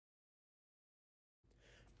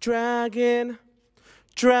Dragon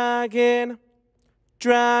TV.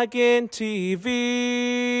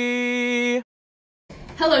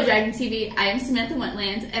 Hello Dragon TV, I am Samantha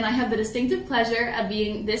Wentland and I have the distinctive pleasure of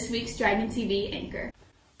being this week's Dragon TV anchor.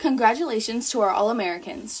 Congratulations to our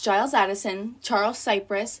All-Americans, Giles Addison, Charles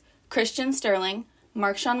Cypress, Christian Sterling,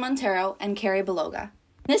 Mark-Shawn Montero, and Carrie Beloga.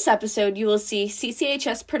 In this episode, you will see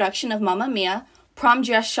CCHS production of Mamma Mia, prom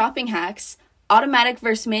dress shopping hacks, automatic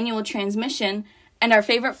versus manual transmission, and our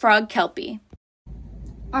favorite frog, Kelpie.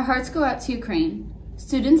 Our hearts go out to Ukraine.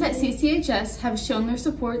 Students at CCHS have shown their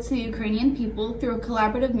support to the Ukrainian people through a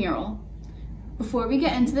collaborative mural. Before we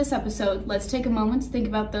get into this episode, let's take a moment to think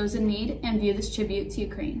about those in need and view this tribute to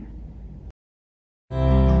Ukraine.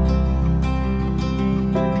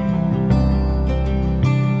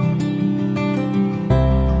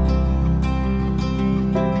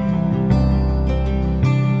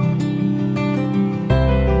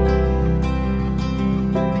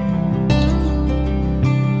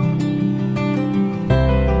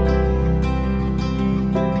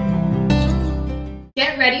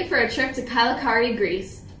 Get ready for a trip to Kalakari,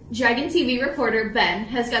 Greece. Dragon TV reporter Ben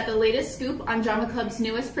has got the latest scoop on Drama Club's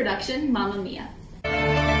newest production, Mamma Mia.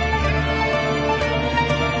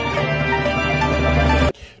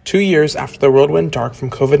 2 years after the world went dark from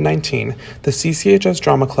COVID-19, the CCHS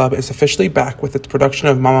Drama Club is officially back with its production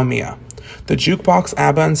of Mamma Mia, the jukebox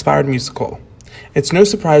ABBA-inspired musical. It's no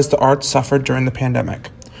surprise the arts suffered during the pandemic.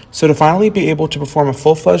 So to finally be able to perform a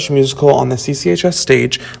full-fledged musical on the CCHS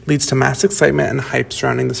stage leads to mass excitement and hype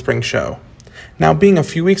surrounding the spring show. Now being a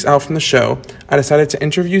few weeks out from the show, I decided to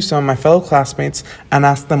interview some of my fellow classmates and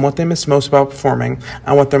ask them what they miss most about performing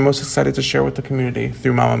and what they're most excited to share with the community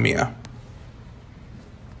through Mamma Mia.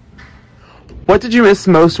 What did you miss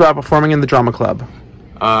most about performing in the drama club?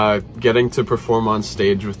 Getting to perform on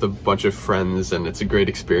stage with a bunch of friends, and it's a great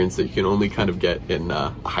experience that you can only kind of get in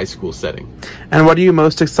a high school setting. And what are you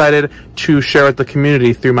most excited to share with the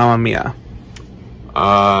community through Mamma Mia?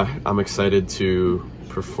 I'm excited to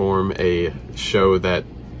perform a show that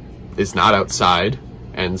is not outside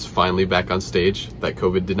and is finally back on stage that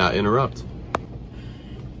COVID did not interrupt.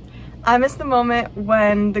 I miss the moment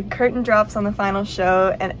when the curtain drops on the final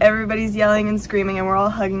show and everybody's yelling and screaming and we're all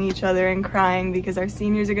hugging each other and crying because our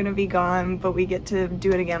seniors are going to be gone, but we get to do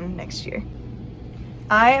it again next year.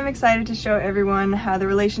 I am excited to show everyone how the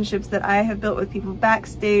relationships that I have built with people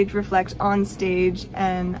backstage reflect on stage,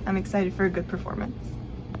 and I'm excited for a good performance.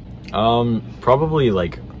 Probably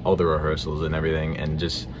like all the rehearsals and everything, and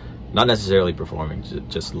just not necessarily performing,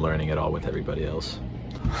 just learning it all with everybody else.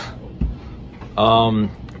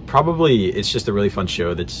 Probably it's just a really fun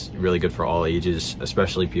show that's really good for all ages,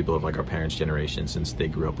 especially people of like our parents' generation, since they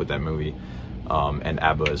grew up with that movie, and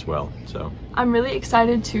ABBA as well. So I'm really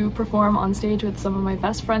excited to perform on stage with some of my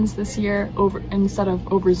best friends this year instead of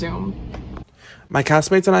over Zoom. My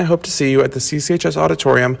castmates and I hope to see you at the CCHS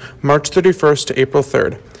Auditorium March 31st to April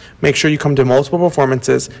 3rd. Make sure you come to multiple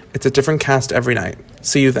performances. It's a different cast every night.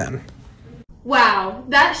 See you then. Wow,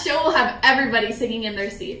 that show will have everybody singing in their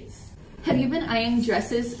seats. Have you been eyeing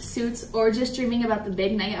dresses, suits, or just dreaming about the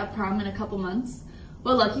big night at prom in a couple months?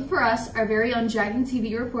 Well, lucky for us, our very own Dragon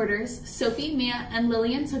TV reporters, Sophie, Mia, and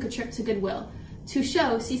Lillian took a trip to Goodwill to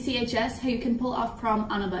show CCHS how you can pull off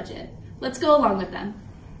prom on a budget. Let's go along with them.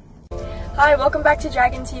 Hi, welcome back to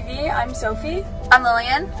Dragon TV. I'm Sophie. I'm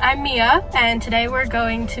Lillian. I'm Mia, and today we're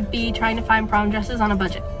going to be trying to find prom dresses on a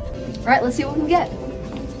budget. All right, let's see what we can get.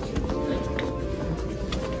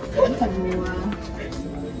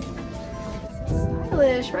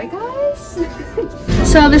 Stylish, right guys?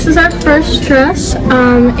 So this is our first dress.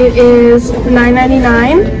 It is $9.99,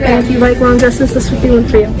 and if you like long dresses, this would be one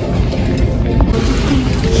for you.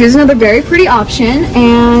 Here's another very pretty option,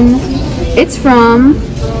 and it's from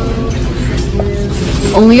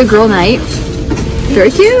Only a Girl Night. Very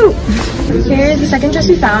cute. Here's the second dress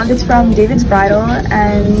we found. It's from David's Bridal,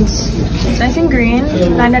 and it's nice and green.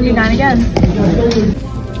 $9.99 again.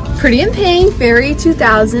 Pretty in pink, very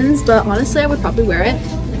 2000s, but honestly I would probably wear it.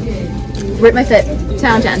 Rate my fit, 10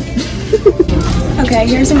 out of 10. Okay,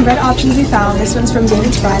 here's some red options we found. This one's from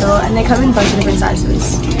David's Bridal, and they come in a bunch of different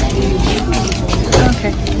sizes.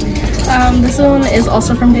 Okay. This one is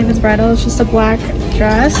also from David's Bridal. It's just a black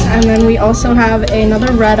dress, and then we also have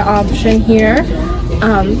another red option here.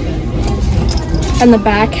 And the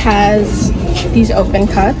back has these open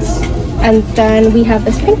cuts, and then we have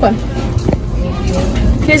this pink one.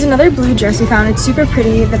 Here's another blue dress we found. It's super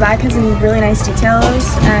pretty. The back has some really nice details,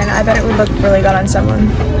 and I bet it would look really good on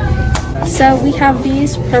someone. So we have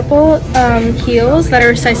these purple heels that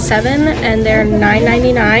are size 7, and they're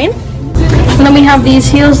 $9.99. And then we have these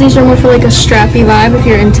heels. These are more for like a strappy vibe if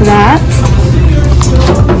you're into that.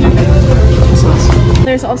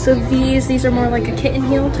 there's also these. These are more like a kitten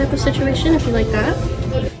heel type of situation, if you like that.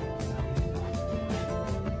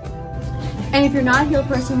 And if you're not a heel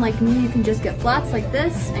person like me, you can just get flats like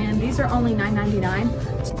this, and these are only $9.99.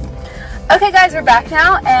 Okay guys, we're back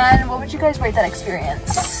now, and what would you guys rate that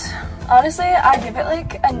experience? Honestly, I give it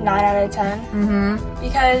like a 9 out of 10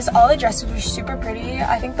 because all the dresses were super pretty.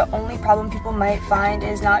 I think the only problem people might find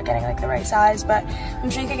is not getting like the right size, but I'm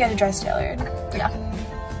sure you could get a dress tailored.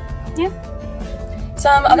 Yeah.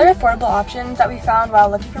 Some other affordable options that we found while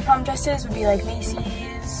looking for prom dresses would be like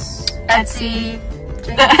Macy's, Etsy.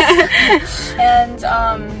 and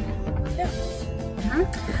yeah.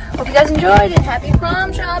 Hope you guys enjoyed and happy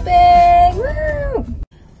prom shopping! Woo!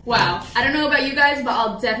 Wow, I don't know about you guys, but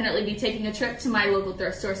I'll definitely be taking a trip to my local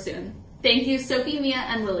thrift store soon. Thank you, Sophie, Mia,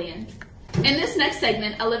 and Lillian. In this next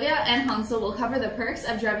segment, Olivia and Hansel will cover the perks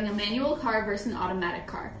of driving a manual car versus an automatic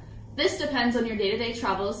car. This depends on your day-to-day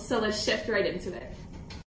travels, so let's shift right into it.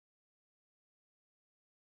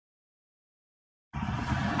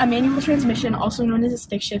 A manual transmission, also known as a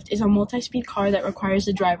stick shift, is a multi-speed car that requires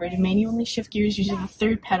the driver to manually shift gears using a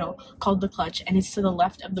third pedal, called the clutch, and it's to the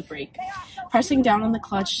left of the brake. Pressing down on the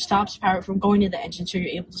clutch stops power from going to the engine, so you're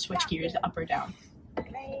able to switch gears up or down.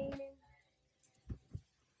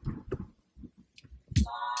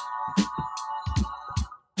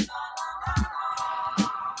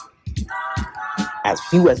 As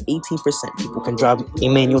few as 18% people can drive a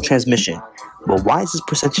manual transmission. But why is this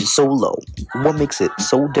percentage so low? What makes it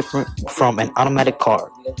so different from an automatic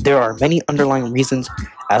car? There are many underlying reasons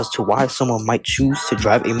as to why someone might choose to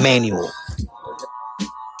drive a manual.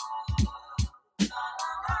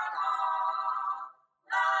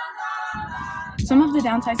 Some of the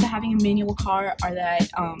downsides to having a manual car are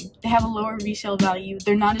that they have a lower resale value,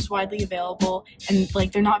 they're not as widely available, and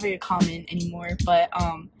they're not very common anymore, but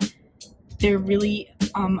they're really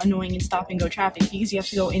annoying in stop-and-go traffic because you have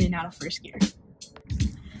to go in and out of first gear.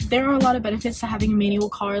 There are a lot of benefits to having a manual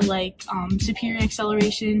car, like superior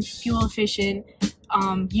acceleration, fuel efficient,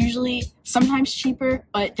 usually sometimes cheaper,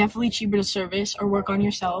 but definitely cheaper to service or work on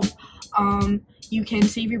yourself. You can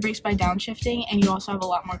save your brakes by downshifting, and you also have a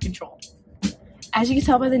lot more control. As you can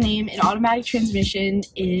tell by the name, an automatic transmission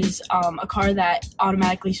is a car that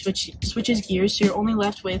automatically switches gears, so you're only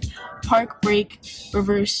left with park, brake,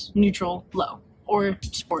 reverse, neutral, low, or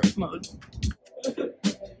sport mode.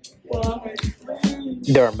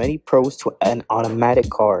 There are many pros to an automatic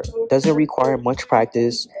car. It doesn't require much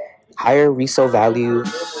practice, higher resale value,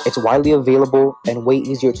 it's widely available, and way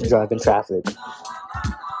easier to drive in traffic.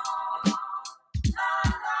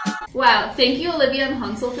 Wow, thank you Olivia and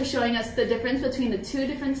Hansel for showing us the difference between the two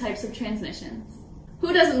different types of transmissions.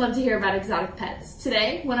 Who doesn't love to hear about exotic pets?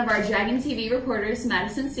 Today, one of our Dragon TV reporters,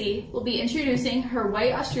 Madison C., will be introducing her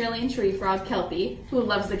white Australian tree frog, Kelpie, who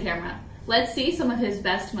loves the camera. Let's see some of his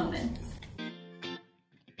best moments.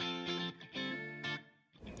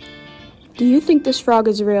 Do you think this frog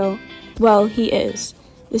is real? Well, he is.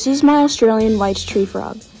 This is my Australian white tree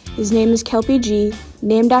frog. His name is Kelpie G,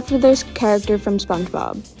 named after this character from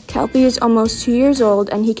SpongeBob. Kelpie is almost 2 years old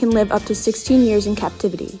and he can live up to 16 years in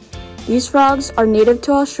captivity. These frogs are native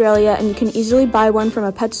to Australia and you can easily buy one from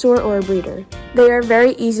a pet store or a breeder. They are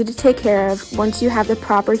very easy to take care of once you have the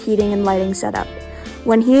proper heating and lighting set up.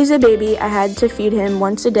 When he is a baby, I had to feed him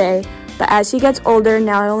once a day, but as he gets older,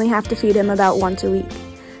 now I only have to feed him about once a week.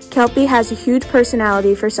 Kelpie has a huge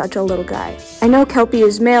personality for such a little guy. I know Kelpie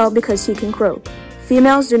is male because he can croak.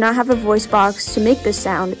 Females do not have a voice box to make this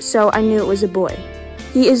sound, so I knew it was a boy.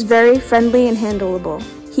 He is very friendly and handleable.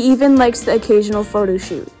 He even likes the occasional photo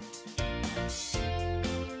shoot.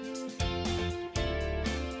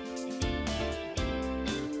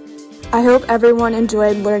 I hope everyone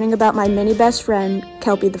enjoyed learning about my mini best friend,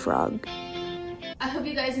 Kelpie the Frog. I hope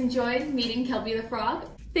you guys enjoyed meeting Kelpie the Frog.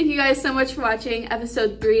 Thank you guys so much for watching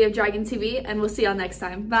episode 3 of Dragon TV, and we'll see y'all next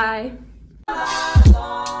time. Bye!